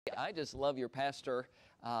I just love your pastor,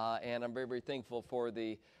 and I'm very, very thankful for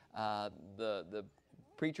the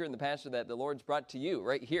preacher and the pastor that the Lord's brought to you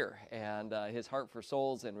right here, and his heart for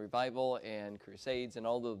souls and revival and crusades and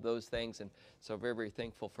all of those things, and so very, very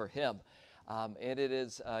thankful for him. And it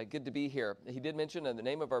is good to be here. He did mention the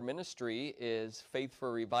name of our ministry is Faith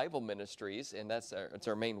for Revival Ministries, and it's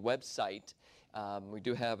our main website. We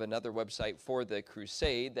do have another website for the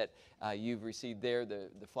crusade that you've received there. The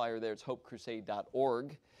flyer there is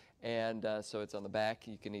hopecrusade.org, and so it's on the back.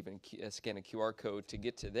 You can even scan a QR code to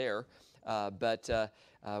get to there. But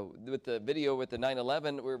with the video with the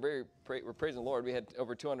 9/11, we're praising the Lord. We had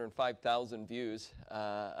over 205,000 views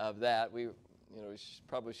of that. We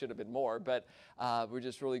probably should have been more, but we're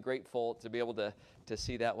just really grateful to be able to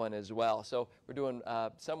see that one as well. So we're doing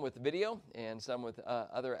some with video and some with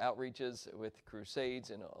other outreaches with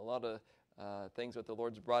crusades and a lot of things that the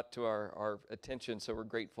Lord's brought to our attention, so we're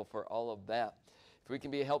grateful for all of that. If we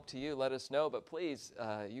can be a help to you, let us know, but please,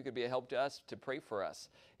 you could be a help to us to pray for us.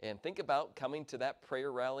 And think about coming to that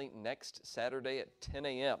prayer rally next Saturday at 10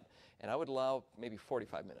 a.m., and I would allow maybe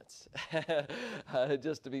 45 minutes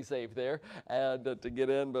just to be safe there and to get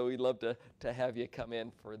in, but we'd love to have you come in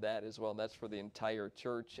for that as well. And that's for the entire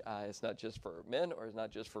church. It's not just for men or it's not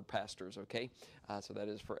just for pastors, okay? So that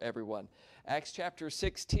is for everyone. Acts chapter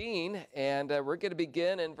 16, and we're going to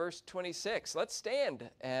begin in verse 26. Let's stand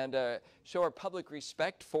and show our public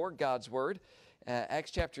respect for God's word. Acts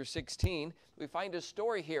chapter 16, we find a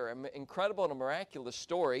story here, an incredible and a miraculous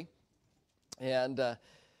story. And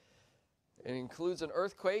it includes an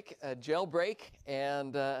earthquake, a jailbreak,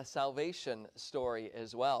 and a salvation story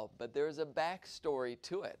as well. But there's a backstory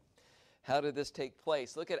to it. How did this take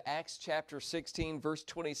place? Look at Acts chapter 16, verse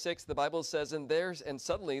 26. The Bible says, and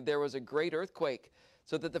suddenly there was a great earthquake,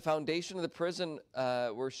 so that the foundation of the prison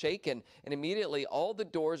were shaken, and immediately all the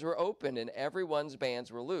doors were opened, and everyone's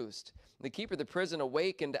bands were loosed. The keeper of the prison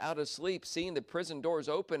awakened out of sleep, seeing the prison doors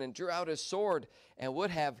open, and drew out his sword, and would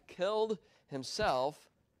have killed himself,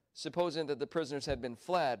 supposing that the prisoners had been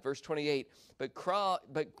fled. Verse 28, but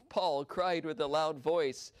Paul cried with a loud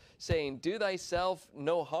voice, saying, Do thyself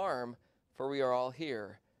no harm, for we are all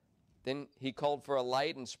here. Then he called for a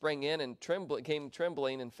light and sprang in and came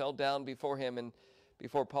trembling and fell down before him and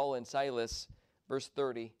before Paul and Silas. Verse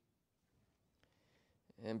 30,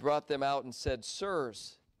 and brought them out and said,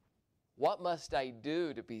 Sirs, what must I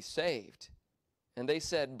do to be saved? And they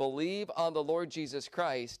said, Believe on the Lord Jesus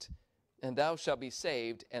Christ, and thou shalt be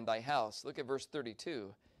saved, and thy house. Look at verse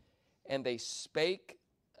 32. And they spake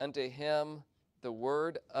unto him the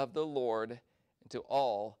word of the Lord to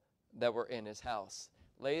all that were in his house.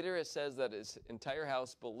 Later it says that his entire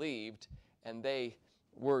house believed, and they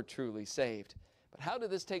were truly saved. But how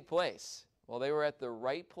did this take place? Well, they were at the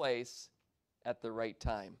right place at the right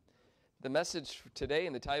time. The message for today,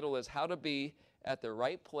 and the title is How to Be at the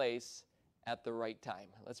Right Place at the Right Time.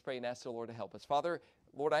 Let's pray and ask the Lord to help us. Father,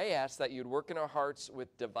 Lord, I ask that you'd work in our hearts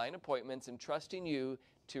with divine appointments and trusting you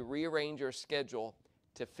to rearrange our schedule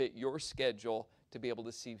to fit your schedule to be able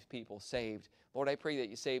to see people saved. Lord, I pray that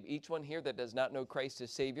you save each one here that does not know Christ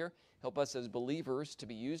as Savior. Help us as believers to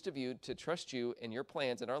be used of you, to trust you in your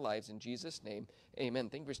plans in our lives. In Jesus' name, amen.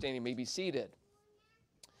 Thank you for standing. You may be seated.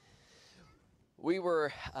 We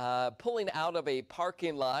were pulling out of a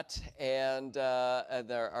parking lot and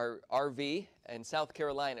our RV in South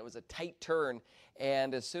Carolina. It was a tight turn,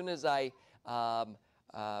 and as soon as I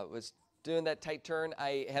was doing that tight turn,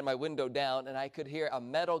 I had my window down, and I could hear a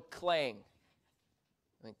metal clang.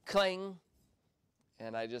 Clang,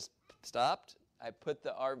 and I just stopped. I put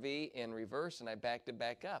the RV in reverse, and I backed it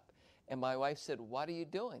back up. And my wife said, What are you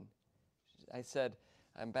doing? I said,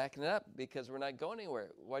 I'm backing it up because we're not going anywhere.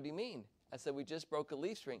 What do you mean? I said, we just broke a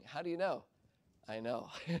leaf spring. How do you know? I know.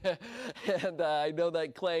 And I know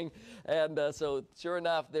that clang. And so sure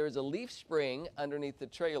enough, there was a leaf spring underneath the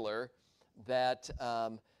trailer that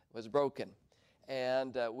was broken.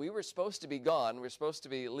 And we were supposed to be gone. We were supposed to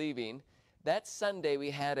be leaving. That Sunday, we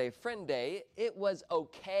had a friend day. It was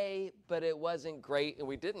okay, but it wasn't great, and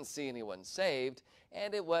we didn't see anyone saved,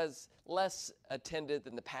 and it was less attended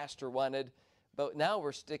than the pastor wanted. But now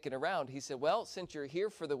we're sticking around. He said, well, since you're here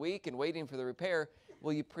for the week and waiting for the repair,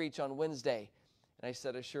 will you preach on Wednesday? And I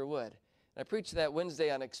said, I sure would. And I preached that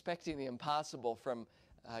Wednesday on expecting the impossible from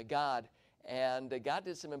God, and God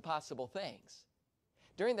did some impossible things.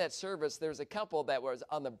 During that service, there was a couple that was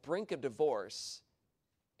on the brink of divorce,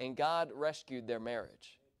 and God rescued their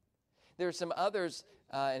marriage. There are some others,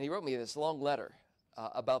 and he wrote me this long letter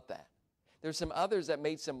about that. There's some others that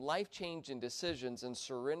made some life-changing decisions in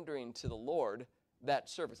surrendering to the Lord that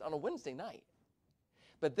service on a Wednesday night.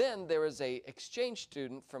 But then there was an exchange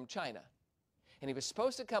student from China. And he was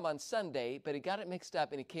supposed to come on Sunday, but he got it mixed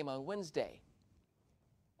up and he came on Wednesday.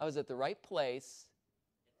 I was at the right place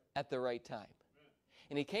at the right time.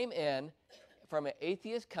 And he came in from an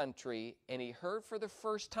atheist country, and he heard for the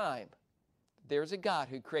first time there's a God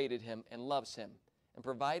who created him and loves him and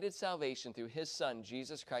provided salvation through his Son,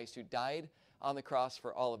 Jesus Christ, who died on the cross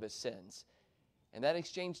for all of his sins. And that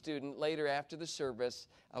exchange student, later after the service,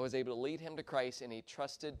 I was able to lead him to Christ, and he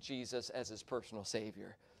trusted Jesus as his personal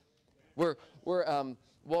Savior. We're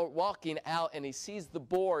walking out, and he sees the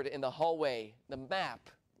board in the hallway, the map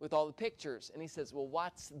with all the pictures. And he says, well,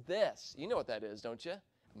 what's this? You know what that is, don't you?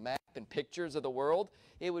 A map and pictures of the world.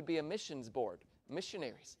 It would be a missions board,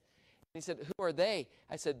 missionaries. He said, who are they?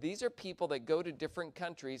 I said, these are people that go to different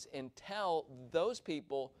countries and tell those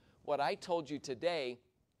people what I told you today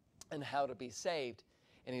and how to be saved.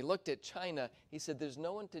 And he looked at China. He said, there's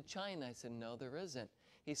no one to China. I said, no, there isn't.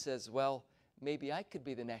 He says, well, maybe I could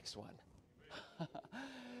be the next one.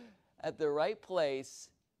 At the right place,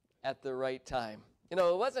 at the right time. You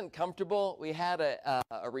know, it wasn't comfortable. We had a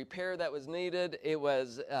repair that was needed. It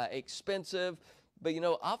was expensive. But, you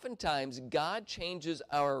know, oftentimes God changes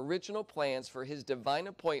our original plans for his divine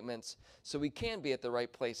appointments so we can be at the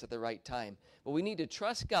right place at the right time. But we need to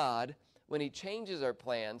trust God when he changes our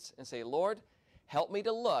plans and say, Lord, help me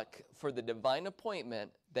to look for the divine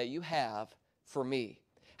appointment that you have for me.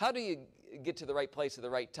 How do you get to the right place at the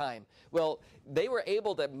right time? Well, they were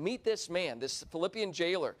able to meet this man, this Philippian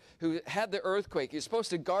jailer who had the earthquake. He was supposed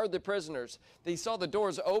to guard the prisoners. He saw the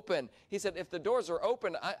doors open. He said, if the doors are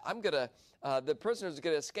open, the prisoners are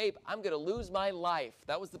going to escape. I'm going to lose my life.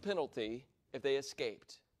 That was the penalty if they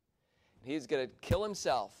escaped. He's going to kill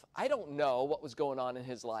himself. I don't know what was going on in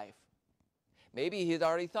his life. Maybe he had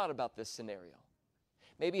already thought about this scenario.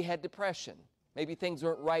 Maybe he had depression. Maybe things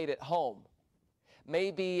weren't right at home.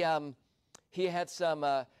 Maybe he had some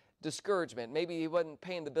discouragement. Maybe he wasn't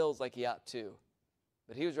paying the bills like he ought to.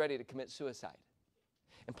 But he was ready to commit suicide.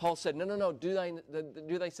 And Paul said, no,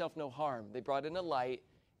 do thyself no harm. They brought in a light,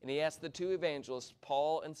 and he asked the two evangelists,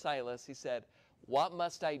 Paul and Silas, he said, what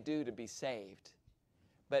must I do to be saved?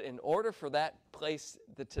 But in order for that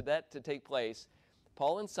to take place,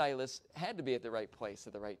 Paul and Silas had to be at the right place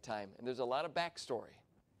at the right time. And there's a lot of backstory.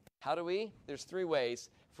 How do we? There's three ways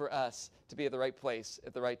for us to be at the right place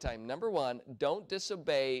at the right time. Number one, don't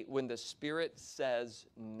disobey when the Spirit says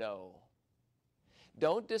no.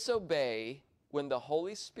 Don't disobey when the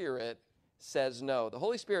Holy Spirit says no. The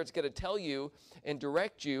Holy Spirit's going to tell you and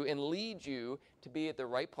direct you and lead you to be at the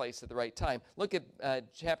right place at the right time. Look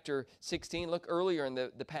at chapter 16. Look earlier in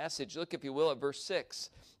the passage. Look, if you will, at verse 6.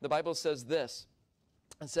 The Bible says this.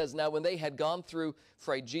 It says, now when they had gone through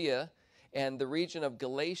Phrygia and the region of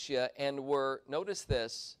Galatia and were, notice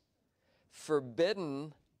this,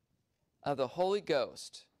 forbidden of the Holy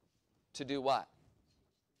Ghost to do what?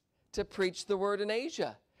 To preach the word in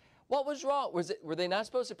Asia. What was wrong? Were they not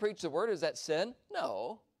supposed to preach the word? Is that sin?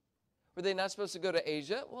 No. Were they not supposed to go to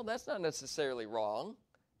Asia? Well, that's not necessarily wrong.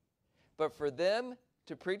 But for them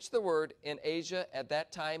to preach the word in Asia at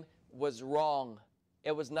that time was wrong.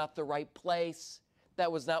 It was not the right place. That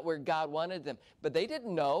was not where God wanted them. But they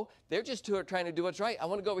didn't know. They're just trying to do what's right. I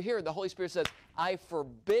want to go over here. The Holy Spirit says, I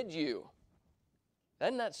forbid you.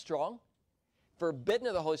 Isn't that strong? Forbidden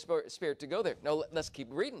of the Holy Spirit to go there. Now, let's keep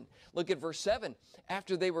reading. Look at verse 7.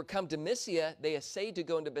 After they were come to Mysia, they essayed to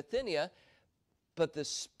go into Bithynia, but the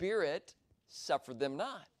Spirit suffered them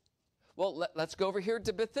not. Well, let's go over here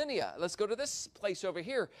to Bithynia. Let's go to this place over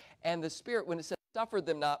here. And the Spirit, when it says suffered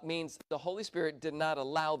them not, means the Holy Spirit did not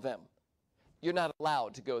allow them. You're not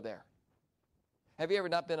allowed to go there. Have you ever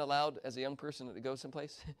not been allowed as a young person to go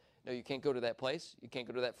someplace? No, you can't go to that place. You can't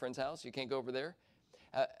go to that friend's house. You can't go over there.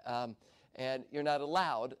 And you're not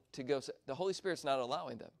allowed to go. The Holy Spirit's not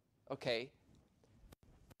allowing them. Okay.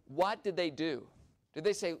 What did they do? Did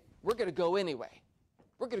they say, we're going to go anyway?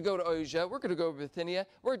 We're going to go to Asia. We're going to go to Bithynia.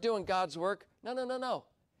 We're doing God's work. No.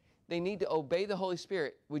 They need to obey the Holy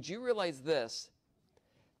Spirit. Would you realize this?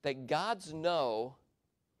 That God's no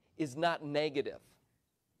is not negative,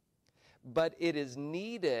 but it is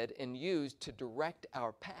needed and used to direct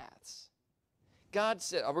our paths. God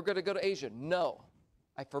said, we're going to go to Asia. No,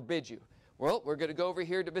 I forbid you. Well, we're going to go over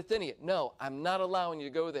here to Bithynia. No, I'm not allowing you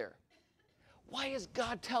to go there. Why is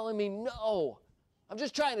God telling me no? I'm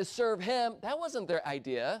just trying to serve him. That wasn't their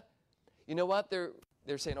idea. You know what? They're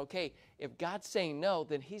saying, okay, if God's saying no,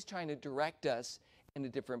 then he's trying to direct us in a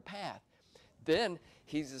different path. Then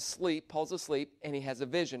he's asleep, Paul's asleep, and he has a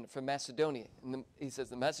vision from Macedonia. And he says,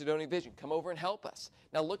 the Macedonian vision, come over and help us.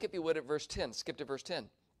 Now look, if you would, at verse 10. Skip to verse 10.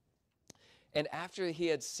 And after he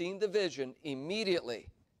had seen the vision, immediately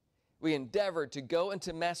we endeavored to go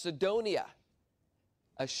into Macedonia.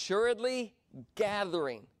 assuredly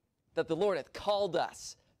gathering that the Lord hath called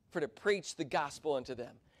us for to preach the gospel unto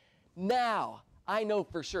them. Now, I know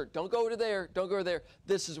for sure. Don't go to there. Don't go there.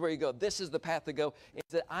 This is where you go. This is the path to go.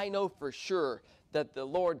 It's that I know for sure that the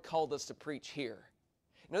Lord called us to preach here.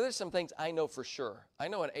 You know, there's some things I know for sure. I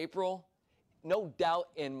know in April, no doubt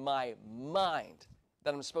in my mind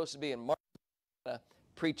that I'm supposed to be in March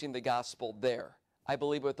preaching the gospel there. I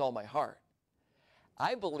believe with all my heart.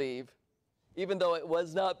 I believe, even though it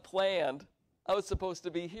was not planned, I was supposed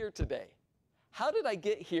to be here today. How did I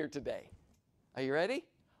get here today? Are you ready?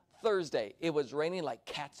 Thursday, it was raining like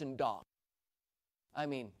cats and dogs. I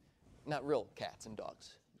mean, not real cats and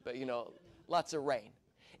dogs, but you know, lots of rain.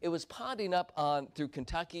 It was ponding up through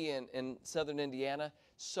Kentucky and southern Indiana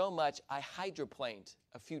so much I hydroplaned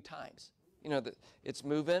a few times. You know, it's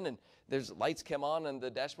moving and there's lights come on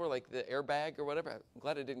the dashboard, like the airbag or whatever. I'm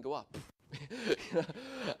glad it didn't go up.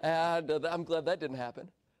 And I'm glad that didn't happen.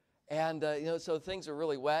 And, you know, so things are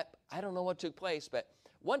really wet. I don't know what took place, but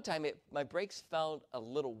one time my brakes felt a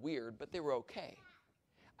little weird, but they were okay.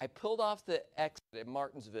 I pulled off the exit at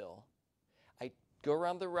Martinsville. I go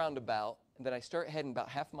around the roundabout, and then I start heading about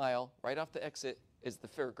half mile. Right off the exit is the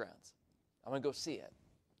fairgrounds. I'm going to go see it.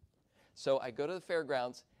 So I go to the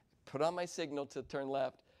fairgrounds, put on my signal to turn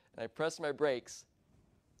left, and I press my brakes,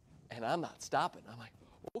 and I'm not stopping. I'm like,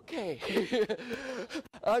 okay.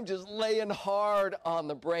 I'm just laying hard on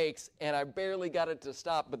the brakes, and I barely got it to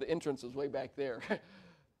stop, but the entrance was way back there.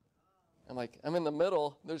 I'm like, I'm in the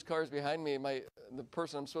middle. There's cars behind me, and the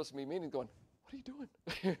person I'm supposed to be meeting is going, what are you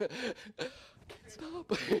doing? I can't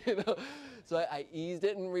stop. You know? So I eased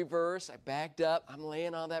it in reverse. I backed up. I'm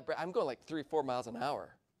laying on that brake. I'm going like 3-4 miles an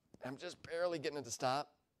hour. I'm just barely getting it to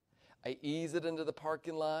stop. I ease it into the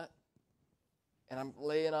parking lot, and I'm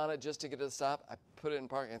laying on it just to get it to stop. I put it in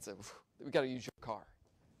parking and said, we got to use your car.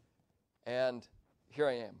 And here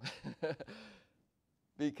I am.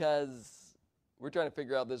 Because we're trying to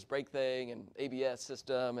figure out this brake thing and ABS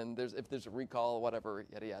system, and if there's a recall or whatever,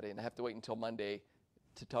 yada, yada. And I have to wait until Monday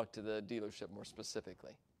to talk to the dealership more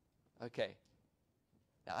specifically. Okay.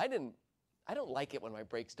 Now, I don't like it when my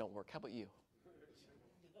brakes don't work. How about you?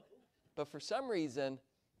 But for some reason,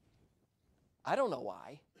 I don't know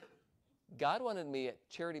why, God wanted me at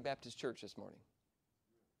Charity Baptist Church this morning.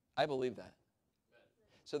 I believe that.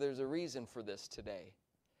 So there's a reason for this today.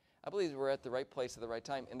 I believe we're at the right place at the right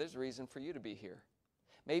time, and there's a reason for you to be here.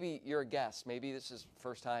 Maybe you're a guest. Maybe this is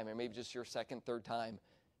first time, or maybe just your second, third time,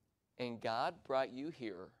 and God brought you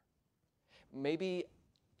here. Maybe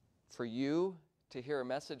for you to hear a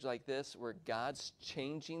message like this where God's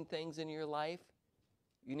changing things in your life,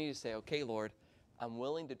 you need to say, okay, Lord, I'm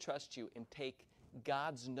willing to trust you and take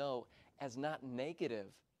God's no as not negative,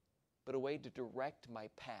 but a way to direct my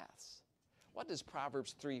paths. What does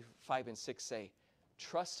Proverbs 3, 5, and 6 say?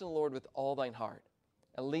 Trust in the Lord with all thine heart,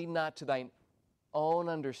 and lean not to thine own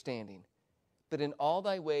understanding, but in all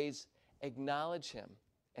thy ways acknowledge him,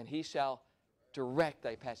 and he shall direct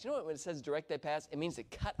thy paths. You know what, when it says direct thy paths, it means to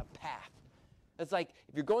cut a path. It's like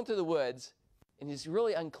if you're going through the woods, and it's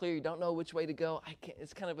really unclear, you don't know which way to go.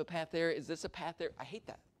 It's kind of a path there. Is this a path there? I hate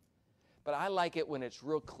that. But I like it when it's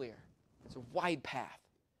real clear. It's a wide path.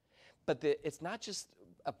 But it's not just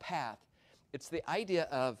a path. It's the idea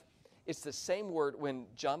of, it's the same word when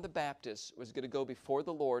John the Baptist was going to go before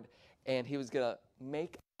the Lord, and he was going to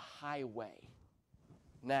make a highway.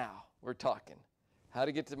 Now, we're talking. How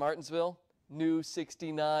to get to Martinsville? New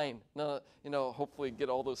 69. No, hopefully get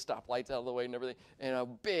all those stoplights out of the way and everything. And a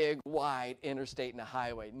big, wide interstate and a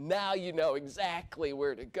highway. Now you know exactly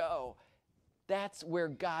where to go. That's where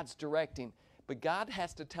God's directing. But God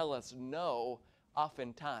has to tell us no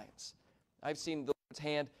oftentimes. I've seen the Lord's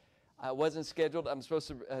hand. I wasn't scheduled. I'm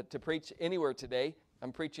supposed to preach anywhere today.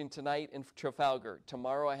 I'm preaching tonight in Trafalgar.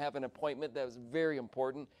 Tomorrow I have an appointment that was very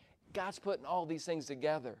important. God's putting all these things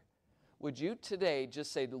together. Would you today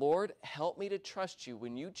just say, Lord, help me to trust you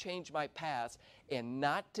when you change my paths and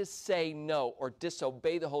not to say no or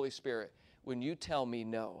disobey the Holy Spirit when you tell me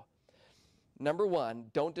no. Number one,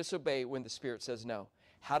 don't disobey when the Spirit says no.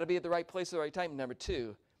 How to be at the right place at the right time. Number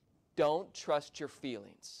two, don't trust your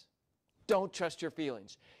feelings. Don't trust your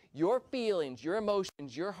feelings. Your feelings, your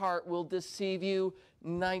emotions, your heart will deceive you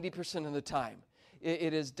 90% of the time.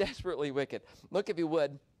 It is desperately wicked. Look, if you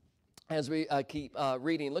would, as we keep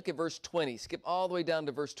reading, look at verse 20. Skip all the way down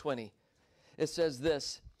to verse 20. It says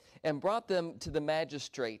this, and brought them to the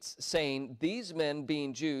magistrates, saying, these men,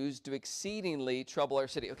 being Jews, do exceedingly trouble our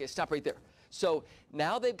city. Okay, stop right there. So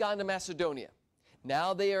now they've gone to Macedonia.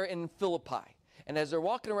 Now they are in Philippi. And as they're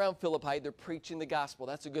walking around Philippi, they're preaching the gospel.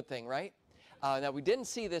 That's a good thing, right? Now, we didn't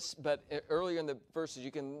see this, but earlier in the verses,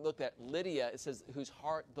 you can look at Lydia. It says, whose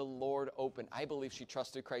heart the Lord opened. I believe she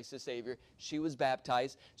trusted Christ as Savior. She was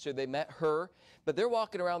baptized, so they met her. But they're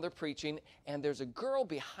walking around, they're preaching, and there's a girl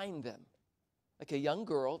behind them, like a young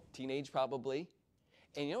girl, teenage probably.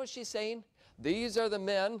 And you know what she's saying? These are the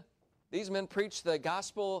men. These men preach the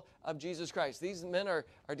gospel of Jesus Christ. These men are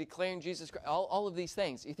declaring Jesus Christ. All of these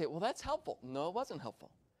things. You think, well, that's helpful. No, it wasn't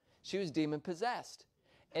helpful. She was demon-possessed.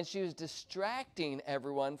 And she was distracting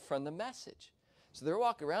everyone from the message. So they're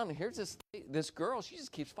walking around, and here's this girl. She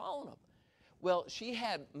just keeps following them. Well, she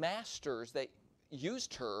had masters that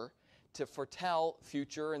used her to foretell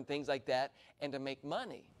future and things like that and to make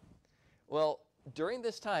money. Well, during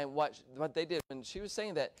this time, what they did, when she was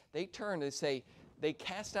saying that, they turned and say, they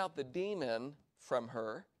cast out the demon from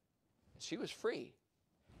her. She was free.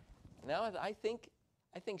 Now, I think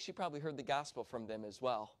she probably heard the gospel from them as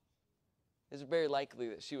well. It's very likely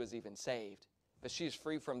that she was even saved. But she's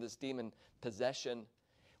free from this demon possession.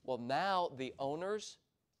 Well, now the owners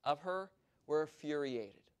of her were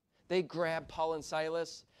infuriated. They grabbed Paul and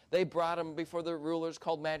Silas. They brought them before the rulers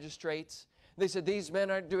called magistrates. They said, these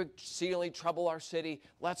men are doing exceedingly trouble our city.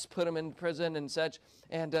 Let's put them in prison and such.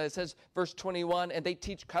 And it says, verse 21, and they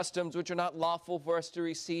teach customs which are not lawful for us to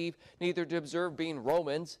receive, neither to observe, being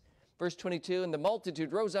Romans. Verse 22, and the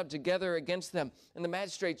multitude rose up together against them, and the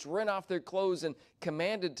magistrates rent off their clothes and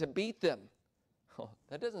commanded to beat them. Oh,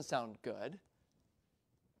 that doesn't sound good.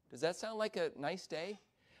 Does that sound like a nice day?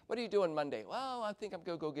 What are you doing Monday? Well, I think I'm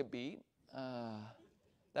going to go get beat.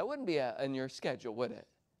 That wouldn't be in your schedule, would it?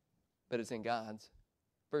 But it's in God's.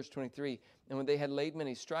 Verse 23, and when they had laid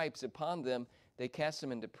many stripes upon them, they cast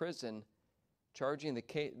them into prison, charging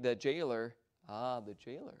the jailer,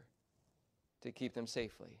 to keep them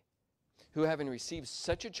safely. Who, having received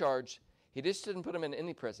such a charge, he just didn't put them in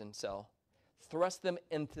any prison cell, thrust them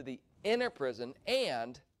into the inner prison,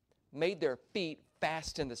 and made their feet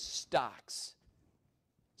fast in the stocks.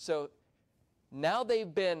 So now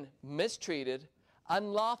they've been mistreated,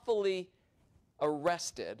 unlawfully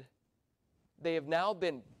arrested. They have now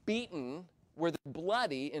been beaten where they're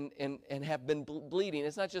bloody and have been bleeding.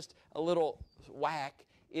 It's not just a little whack.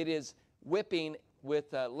 It is whipping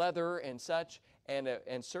with leather and such, and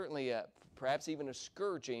certainly perhaps even a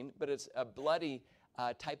scourging, but it's a bloody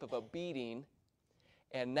type of a beating.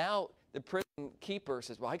 And now the prison keeper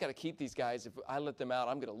says, well, I got to keep these guys. If I let them out,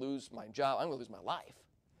 I'm going to lose my job. I'm going to lose my life.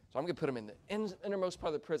 So I'm going to put them in the innermost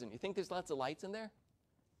part of the prison. You think there's lots of lights in there?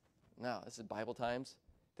 No, this is Bible times.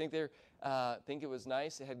 Think it was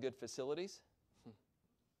nice? It had good facilities?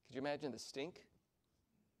 Could you imagine the stink,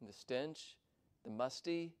 and the stench, the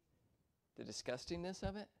musty, the disgustingness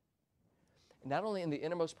of it? And not only in the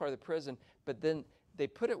innermost part of the prison, but then they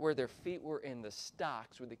put it where their feet were in the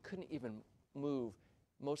stocks, where they couldn't even move.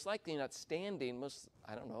 Most likely not standing,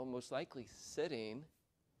 most likely sitting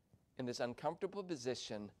in this uncomfortable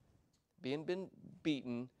position, being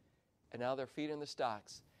beaten, and now their feet in the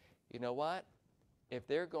stocks. You know what? If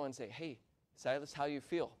they're going and say, hey, Silas, how do you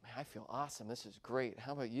feel? Man, I feel awesome. This is great.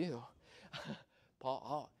 How about you?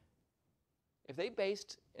 Paul, if they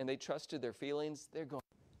based and they trusted their feelings, they're going,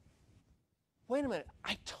 wait a minute,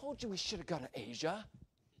 I told you we should have gone to Asia.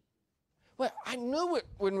 Well, I knew it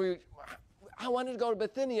when I wanted to go to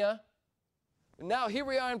Bithynia. Now here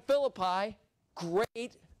we are in Philippi.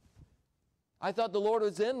 Great. I thought the Lord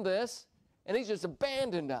was in this, and he's just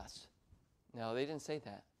abandoned us. No, they didn't say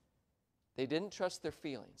that. They didn't trust their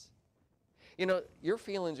feelings. You know, your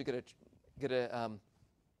feelings are going to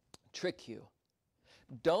trick you.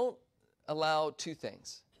 Don't allow two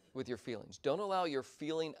things with your feelings. Don't allow your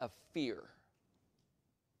feeling of fear,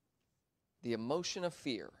 the emotion of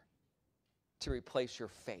fear, to replace your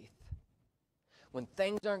faith. When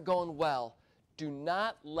things aren't going well, do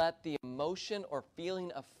not let the emotion or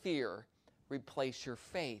feeling of fear replace your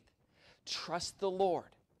faith. Trust the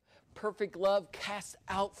Lord. Perfect love casts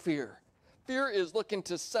out fear. Fear is looking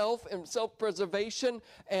to self and self-preservation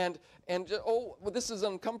and well, this is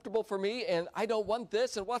uncomfortable for me, and I don't want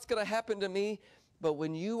this, and what's going to happen to me? But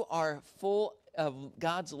when you are full of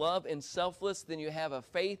God's love and selfless, then you have a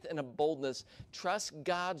faith and a boldness. Trust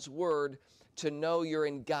God's word to know you're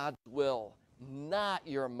in God's will, not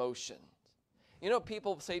your emotions. You know,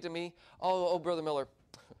 people say to me, oh, Brother Miller,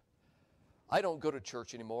 I don't go to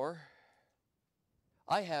church anymore.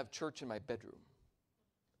 I have church in my bedroom.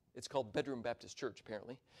 It's called Bedroom Baptist Church,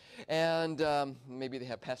 apparently. And maybe they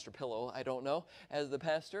have Pastor Pillow, I don't know, as the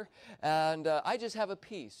pastor. And I just have a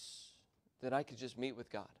peace that I could just meet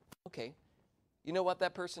with God. Okay. You know what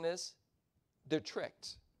that person is? They're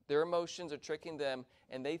tricked. Their emotions are tricking them,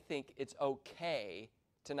 and they think it's okay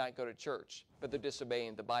to not go to church, but they're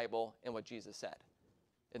disobeying the Bible and what Jesus said.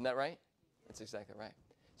 Isn't that right? That's exactly right.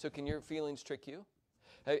 So can your feelings trick you?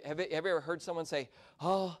 Have you ever heard someone say,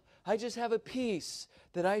 oh, I just have a peace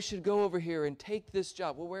that I should go over here and take this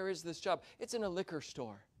job. Well, where is this job? It's in a liquor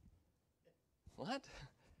store. What?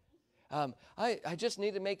 I just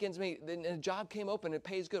need to make ends meet. And a job came open. It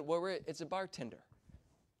pays good. Well, it's a bartender.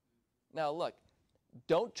 Now, look,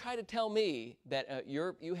 don't try to tell me that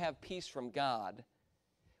you have peace from God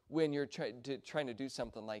when you're trying to do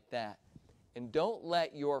something like that. And don't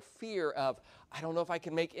let your fear of, I don't know if I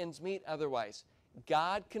can make ends meet otherwise.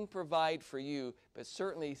 God can provide for you, but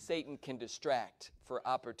certainly Satan can distract for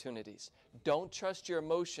opportunities. Don't trust your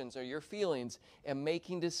emotions or your feelings in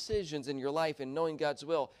making decisions in your life and knowing God's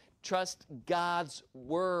will. Trust God's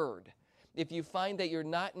word. If you find that you're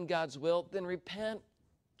not in God's will, then repent.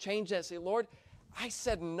 Change that. Say, Lord, I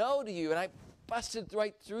said no to you, and I busted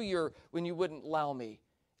right through when you wouldn't allow me.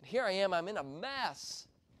 And here I am, I'm in a mess.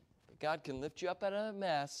 But God can lift you up out of a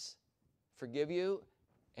mess, forgive you,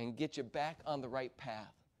 and get you back on the right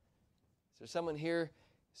path. Is there someone here,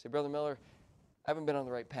 say, Brother Miller, I haven't been on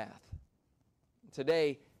the right path.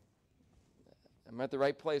 Today, I'm at the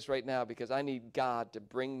right place right now because I need God to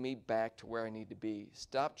bring me back to where I need to be.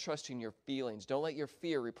 Stop trusting your feelings. Don't let your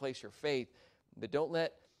fear replace your faith. But don't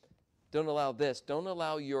allow this. Don't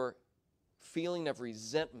allow your feeling of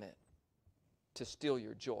resentment to steal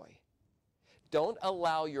your joy. Don't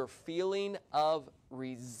allow your feeling of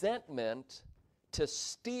resentment to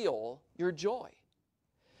steal your joy.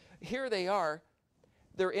 Here they are.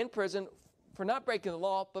 They're in prison for not breaking the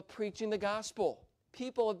law, but preaching the gospel.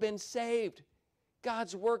 People have been saved.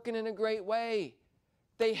 God's working in a great way.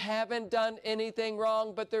 They haven't done anything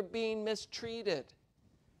wrong, but they're being mistreated.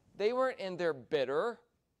 They weren't in there bitter.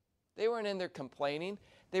 They weren't in there complaining.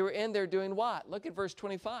 They were in there doing what? Look at verse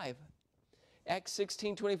 25. Acts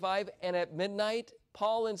 16:25, and at midnight,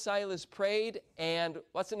 Paul and Silas prayed, and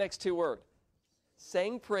what's the next two words?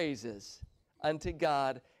 Sang praises unto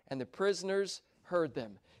God, and the prisoners heard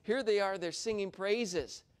them. Here they are, they're singing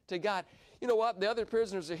praises to God. You know what? The other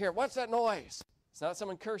prisoners are here. What's that noise? It's not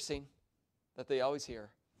someone cursing that they always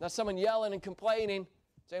hear. Not someone yelling and complaining,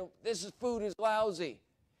 saying, food is lousy.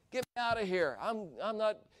 Get me out of here. I'm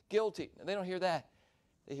not guilty. They don't hear that.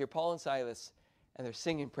 They hear Paul and Silas, and they're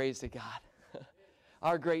singing praise to God.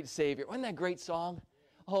 Our great Savior. Wasn't that a great song?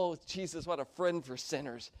 Oh, Jesus, what a friend for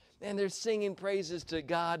sinners. And they're singing praises to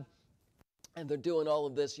God, and they're doing all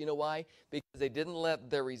of this. You know why? Because they didn't let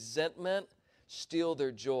their resentment steal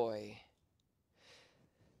their joy.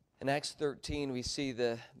 In Acts 13, we see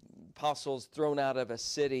the apostles thrown out of a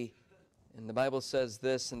city. And the Bible says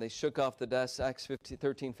this, and they shook off the dust, Acts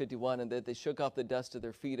 13:51, and that they shook off the dust of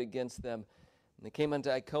their feet against them. And they came unto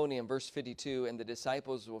Iconium, verse 52, and the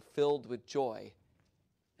disciples were filled with joy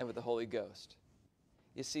and with the Holy Ghost.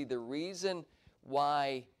 You see, the reason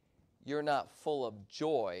why you're not full of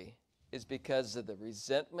joy is because of the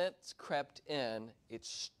resentments crept in. It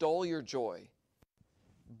stole your joy.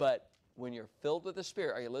 But when you're filled with the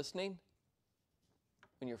Spirit, are you listening?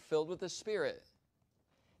 When you're filled with the Spirit,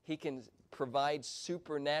 He can provide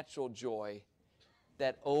supernatural joy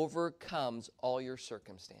that overcomes all your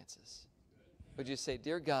circumstances. Would you say,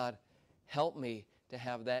 Dear God, help me to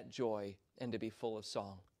have that joy and to be full of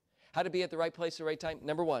song? How to be at the right place at the right time?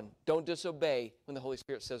 Number one, don't disobey when the Holy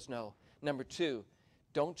Spirit says no. Number two,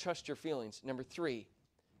 don't trust your feelings. Number three,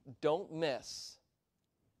 don't miss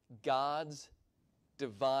God's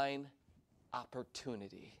divine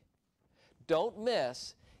opportunity. Don't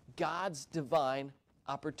miss God's divine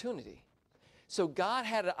opportunity. So God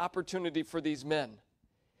had an opportunity for these men.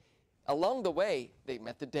 Along the way, they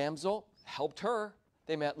met the damsel, helped her.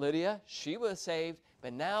 They met Lydia, she was saved.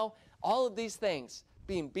 But now, all of these things,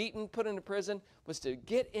 being beaten, put into prison, was to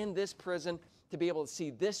get in this prison to be able to see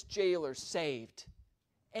this jailer saved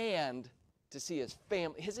and to see his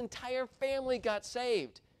family. His entire family got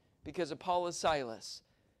saved because of Paul and Silas.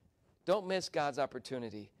 Don't miss God's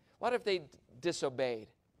opportunity. What if they disobeyed?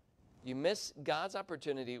 You miss God's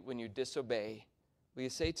opportunity when you disobey. Will you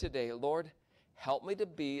say today, Lord, help me to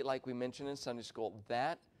be, like we mentioned in Sunday school,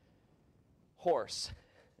 that horse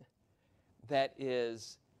that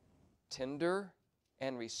is tender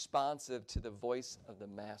and responsive to the voice of the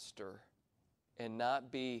master, and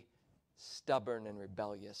not be stubborn and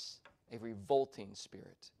rebellious, a revolting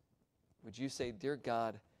spirit. Would you say, Dear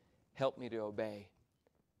God, help me to obey?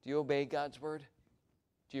 Do you obey God's word?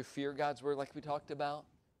 Do you fear God's word like we talked about?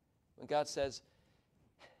 When God says,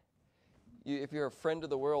 if you're a friend of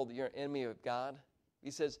the world, you're an enemy of God. He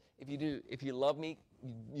says, if you love me,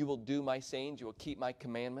 you will do my sayings, you will keep my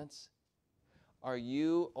commandments. Are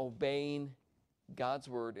you obeying God's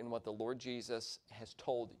word and what the Lord Jesus has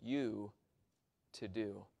told you to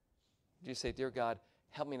do. Would you say, dear God,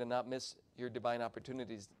 help me to not miss your divine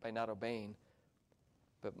opportunities by not obeying,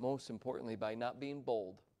 but most importantly, by not being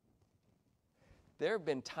bold. There have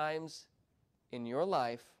been times in your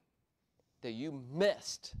life that you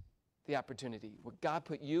missed the opportunity where God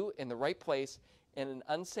put you in the right place and an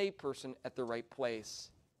unsaved person at the right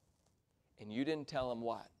place. And you didn't tell them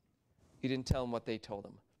what? You didn't tell them what they told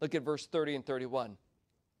them. Look at verse 30 and 31.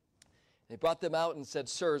 They brought them out and said,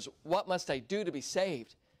 Sirs, what must I do to be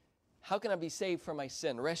saved? How can I be saved from my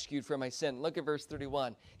sin, rescued from my sin? Look at verse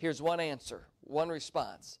 31. Here's one answer, one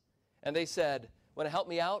response. And they said, want to help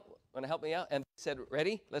me out? Want to help me out? And they said,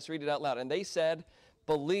 ready? Let's read it out loud. And they said,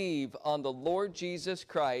 believe on the Lord Jesus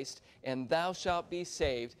Christ, and thou shalt be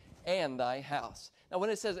saved, and thy house. Now, when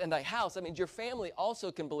it says, and thy house, that means your family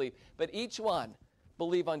also can believe. But each one,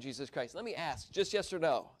 believe on Jesus Christ. Let me ask, just yes or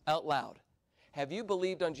no, out loud. Have you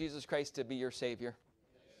believed on Jesus Christ to be your Savior?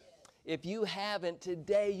 If you haven't,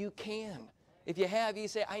 today you can. If you have, you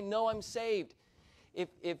say, I know I'm saved.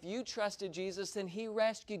 If you trusted Jesus, then he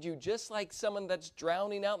rescued you, just like someone that's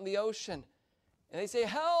drowning out in the ocean. And they say,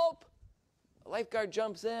 help! A lifeguard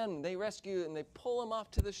jumps in, they rescue, and they pull him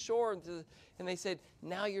off to the shore, and they said,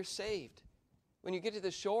 now you're saved. When you get to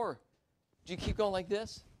the shore, do you keep going like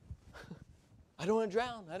this? I don't want to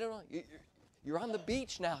drown. I don't know. You're on the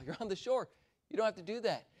beach now. You're on the shore. You don't have to do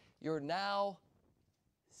that. You're now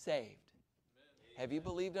saved. Amen. Have you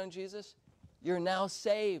believed on Jesus? You're now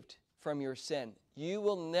saved from your sin. You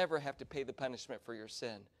will never have to pay the punishment for your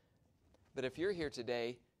sin. But if you're here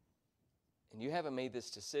today and you haven't made this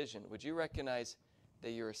decision, would you recognize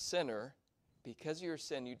that you're a sinner? Because of your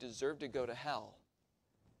sin, you deserve to go to hell.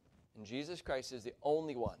 And Jesus Christ is the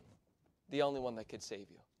only one that could save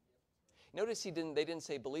you. Notice they didn't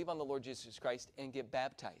say, believe on the Lord Jesus Christ and get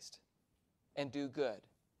baptized and do good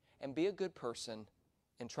and be a good person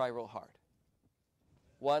and try real hard.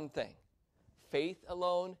 One thing, faith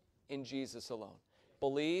alone in Jesus alone.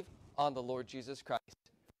 Believe on the Lord Jesus Christ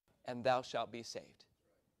and thou shalt be saved.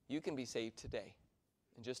 You can be saved today.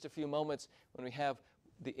 In just a few moments, when we have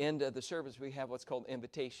the end of the service, we have what's called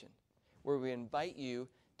invitation, where we invite you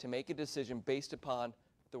to make a decision based upon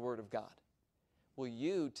the Word of God. Will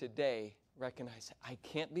you today recognize, I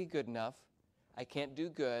can't be good enough, I can't do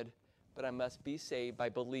good, but I must be saved by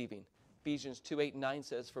believing. Ephesians 2:8-9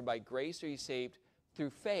 says, for by grace are you saved through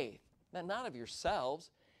faith. Now, not of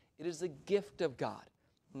yourselves, it is the gift of God,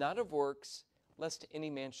 not of works, lest any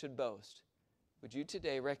man should boast. Would you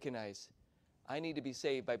today recognize, I need to be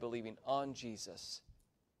saved by believing on Jesus?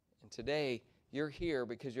 And today, you're here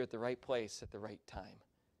because you're at the right place at the right time.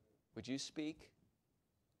 Would you speak?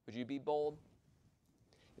 Would you be bold?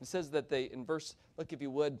 It says that look if you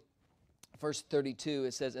would, verse 32,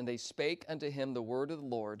 it says, and they spake unto him the word of the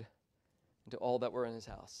Lord, and to all that were in his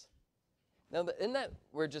house. Now, isn't that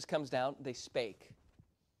where it just comes down? They spake.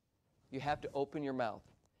 You have to open your mouth.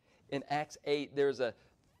 In Acts 8, there's a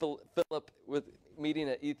Philip meeting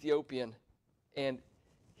an Ethiopian, and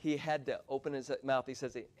he had to open his mouth. He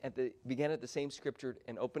says, began at the same scripture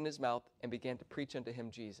and opened his mouth and began to preach unto him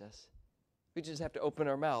Jesus. We just have to open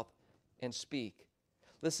our mouth and speak.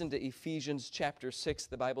 Listen to Ephesians chapter 6.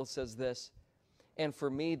 The Bible says this, and for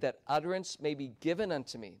me that utterance may be given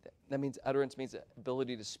unto me. That means utterance means the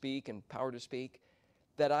ability to speak and power to speak.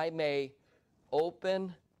 That I may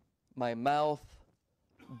open my mouth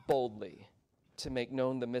boldly to make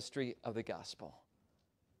known the mystery of the gospel.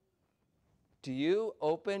 Do you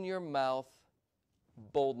open your mouth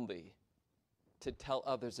boldly to tell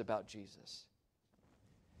others about Jesus?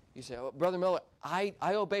 You say, oh, Brother Miller, I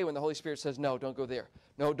obey when the Holy Spirit says, no, don't go there.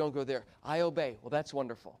 No, don't go there. I obey. Well, that's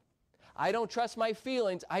wonderful. I don't trust my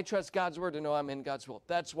feelings. I trust God's word to know I'm in God's will.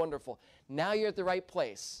 That's wonderful. Now you're at the right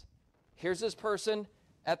place. Here's this person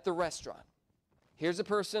at the restaurant. Here's a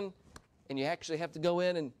person, and you actually have to go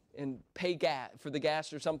in and pay gas for the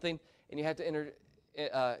gas or something, and you have to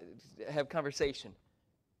have conversation.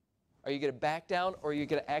 Are you going to back down, or are you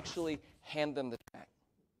going to actually hand them the tract?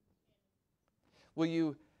 Will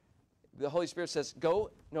you, the Holy Spirit says,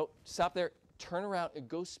 stop there, turn around, and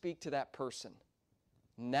go speak to that person.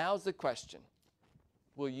 Now's the question.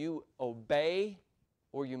 Will you obey,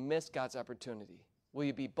 or you miss God's opportunity? Will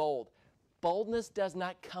you be bold? Boldness does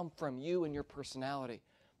not come from you and your personality.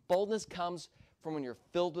 Boldness comes from when you're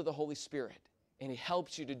filled with the Holy Spirit, and he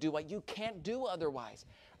helps you to do what you can't do otherwise.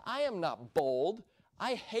 I am not bold.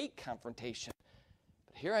 I hate confrontation.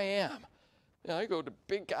 But here I am. I go to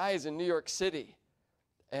big guys in New York City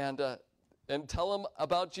and tell them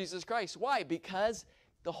about Jesus Christ. Why? Because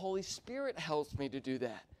the Holy Spirit helps me to do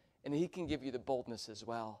that. And he can give you the boldness as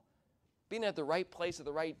well. Being at the right place at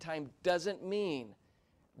the right time doesn't mean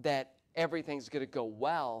that everything's going to go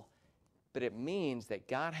well, but it means that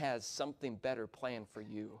God has something better planned for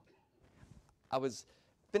you. I was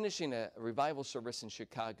finishing a revival service in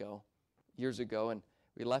Chicago years ago, and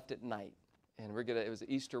we left at night. And it was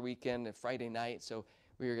Easter weekend, a Friday night, so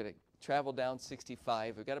we were going to travel down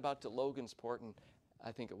 65. We got about to Logansport, and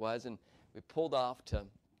I think it was, and we pulled off to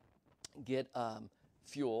get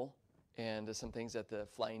fuel and some things at the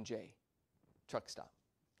Flying J truck stop.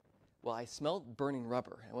 Well, I smelled burning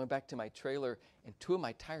rubber. I went back to my trailer, and 2 of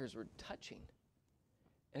my tires were touching.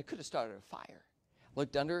 And it could have started a fire.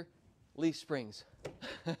 Looked under, leaf springs.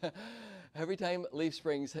 Every time leaf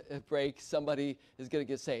springs break, somebody is going to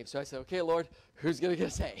get saved. So I said, okay, Lord, who's going to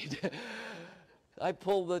get saved? I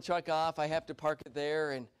pull the truck off. I have to park it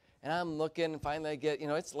there, and I'm looking, and finally I get,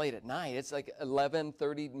 it's late at night. It's like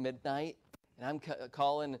 11:30, midnight, and I'm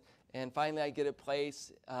calling, and finally I get a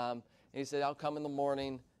place. And he said, I'll come in the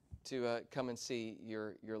morning to come and see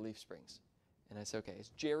your leaf springs. And I said, okay, it's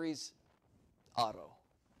Jerry's Auto.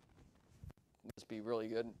 Must be really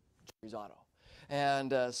good, Jerry's Auto.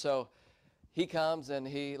 And so he comes and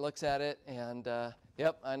he looks at it, and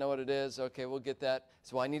yep, I know what it is. Okay, we'll get that.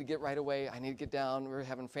 So I need to get right away. I need to get down. We're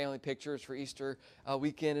having family pictures for Easter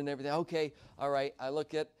weekend and everything. Okay, all right. I go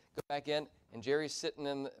back in, and Jerry's sitting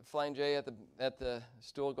in the Flying J at the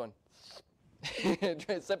stool going,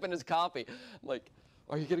 sipping his coffee. I'm like,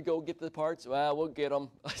 are you going to go get the parts? Well, we'll get them.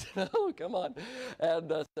 I said, oh, come on.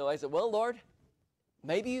 And so I said, well, Lord,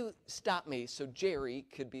 maybe you stop me so Jerry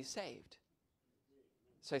could be saved.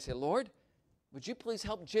 So I said, Lord, would you please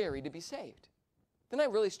help Jerry to be saved? Then I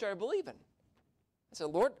really started believing. I said,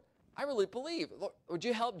 Lord, I really believe. Lord, would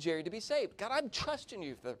you help Jerry to be saved? God, I'm trusting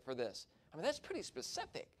you for this. I mean, that's pretty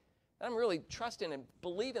specific. I'm really trusting and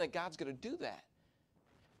believing that God's going to do that.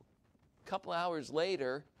 A couple hours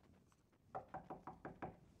later,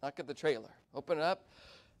 knock at the trailer. Open it up.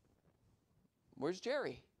 Where's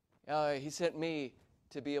Jerry? He sent me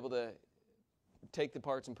to be able to take the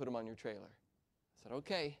parts and put them on your trailer. I said,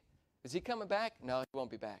 okay. Is he coming back? No, he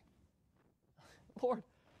won't be back. Lord,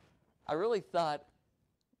 I really thought,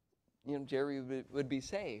 Jerry would be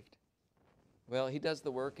saved. Well, he does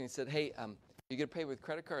the work, and he said, hey, you going to pay with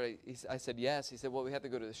credit card? I said, yes. He said, well, we have to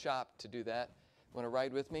go to the shop to do that. Want to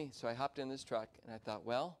ride with me? So I hopped in this truck, and I thought,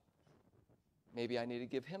 well, maybe I need to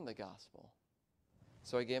give him the gospel.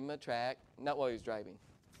 So I gave him a tract, not while he was driving.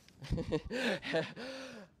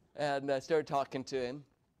 And I started talking to him,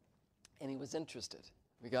 and he was interested.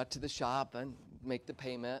 We got to the shop and make the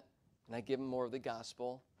payment, and I give him more of the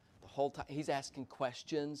gospel. The whole time, he's asking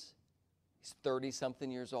questions. He's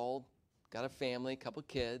 30-something years old, got a family, a couple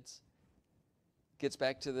kids. Gets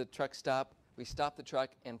back to the truck stop. We stop the truck,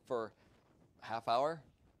 and for a half hour,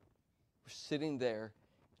 we're sitting there,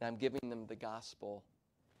 and I'm giving them the gospel.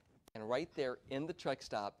 And right there in the truck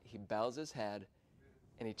stop, he bows his head,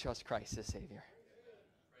 and he trusts Christ as Savior.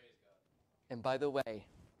 And by the way,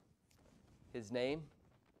 his name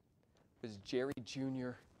was Jerry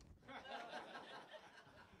Jr.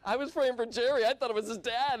 I was praying for Jerry. I thought it was his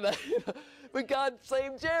dad. But God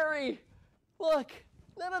saved Jerry. Look,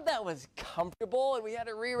 none of that was comfortable, and we had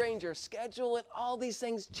to rearrange our schedule, and all these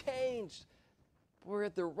things changed. We're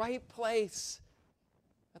at the right place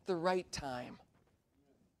at the right time.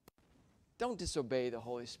 Don't disobey the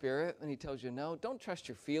Holy Spirit when He tells you no. Don't trust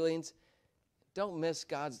your feelings. Don't miss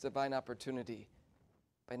God's divine opportunity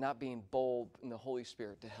by not being bold in the Holy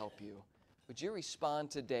Spirit to help you. Would you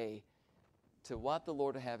respond today to what the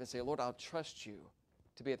Lord would have and say, Lord, I'll trust you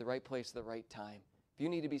to be at the right place at the right time. If you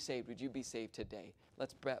need to be saved, would you be saved today?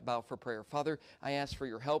 Let's bow for prayer. Father, I ask for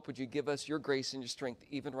your help. Would you give us your grace and your strength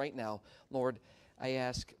even right now? Lord, I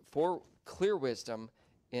ask for clear wisdom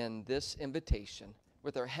in this invitation.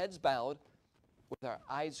 With our heads bowed, with our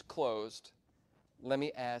eyes closed, let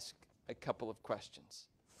me ask a couple of questions.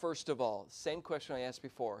 First of all, same question I asked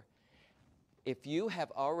before. If you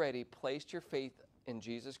have already placed your faith in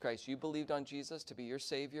Jesus Christ, you believed on Jesus to be your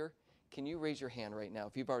Savior, can you raise your hand right now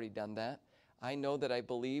if you've already done that? I know that I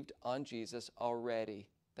believed on Jesus already.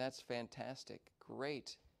 That's fantastic.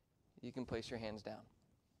 Great. You can place your hands down.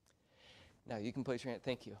 Now, you can place your hand.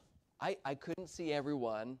 Thank you. I couldn't see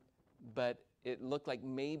everyone, but it looked like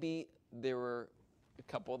maybe there were a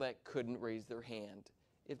couple that couldn't raise their hand.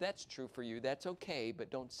 If that's true for you, that's okay, but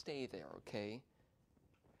don't stay there, okay?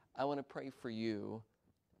 I want to pray for you,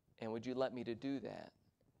 and would you let me to do that?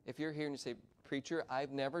 If you're here and you say, Preacher,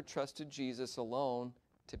 I've never trusted Jesus alone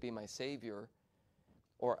to be my Savior,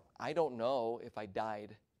 or I don't know if I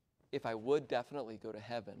died, if I would definitely go to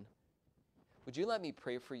heaven, would you let me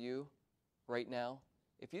pray for you right now?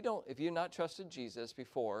 If you've not trusted Jesus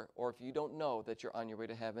before, or if you don't know that you're on your way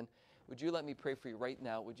to heaven, would you let me pray for you right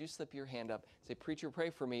now? Would you slip your hand up? Say, preacher, pray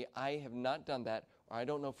for me. I have not done that, or I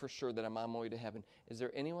don't know for sure that I'm on my way to heaven. Is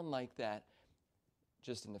there anyone like that?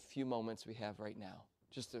 Just in the few moments we have right now,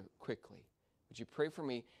 just quickly. Would you pray for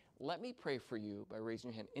me? Let me pray for you by raising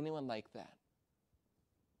your hand. Anyone like that?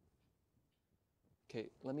 Okay,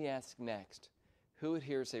 let me ask next. Who would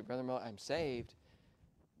here say, Brother Mo, I'm saved,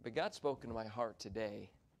 but God's spoken to my heart today,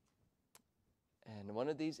 and one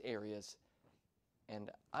of these areas, and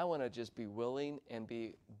I want to just be willing and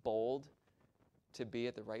be bold to be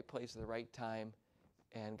at the right place at the right time.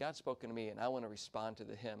 And God's spoken to me, and I want to respond to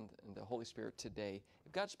Him and the Holy Spirit today.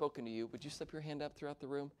 If God's spoken to you, would you slip your hand up throughout the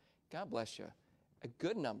room? God bless you. A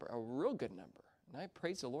good number, a real good number. And I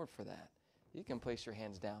praise the Lord for that. You can place your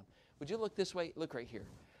hands down. Would you look this way? Look right here.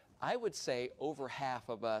 I would say over half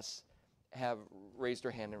of us have raised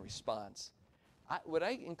our hand in response. Would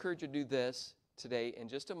I encourage you to do this today? In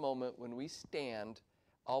just a moment, when we stand,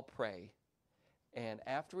 I'll pray. And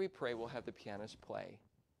after we pray, we'll have the pianist play.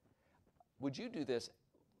 Would you do this?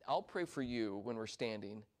 I'll pray for you when we're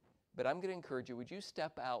standing, but I'm going to encourage you, would you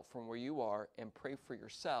step out from where you are and pray for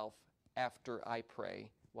yourself after I pray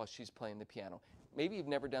while she's playing the piano? Maybe you've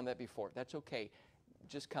never done that before. That's okay.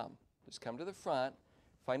 Just come. Just come to the front.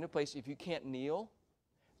 Find a place. If you can't kneel,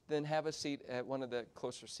 then have a seat at one of the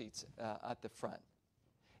closer seats at the front.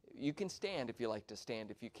 You can stand if you like to stand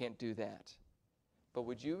if you can't do that. But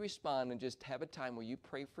would you respond and just have a time where you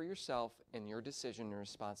pray for yourself and your decision in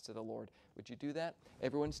response to the Lord? Would you do that?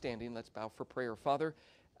 Everyone standing, let's bow for prayer. Father,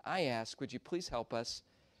 I ask, would you please help us?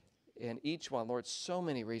 And each one, Lord, so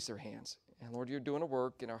many raise their hands. And Lord, you're doing a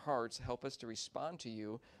work in our hearts. Help us to respond to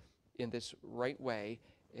you in this right way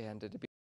and to be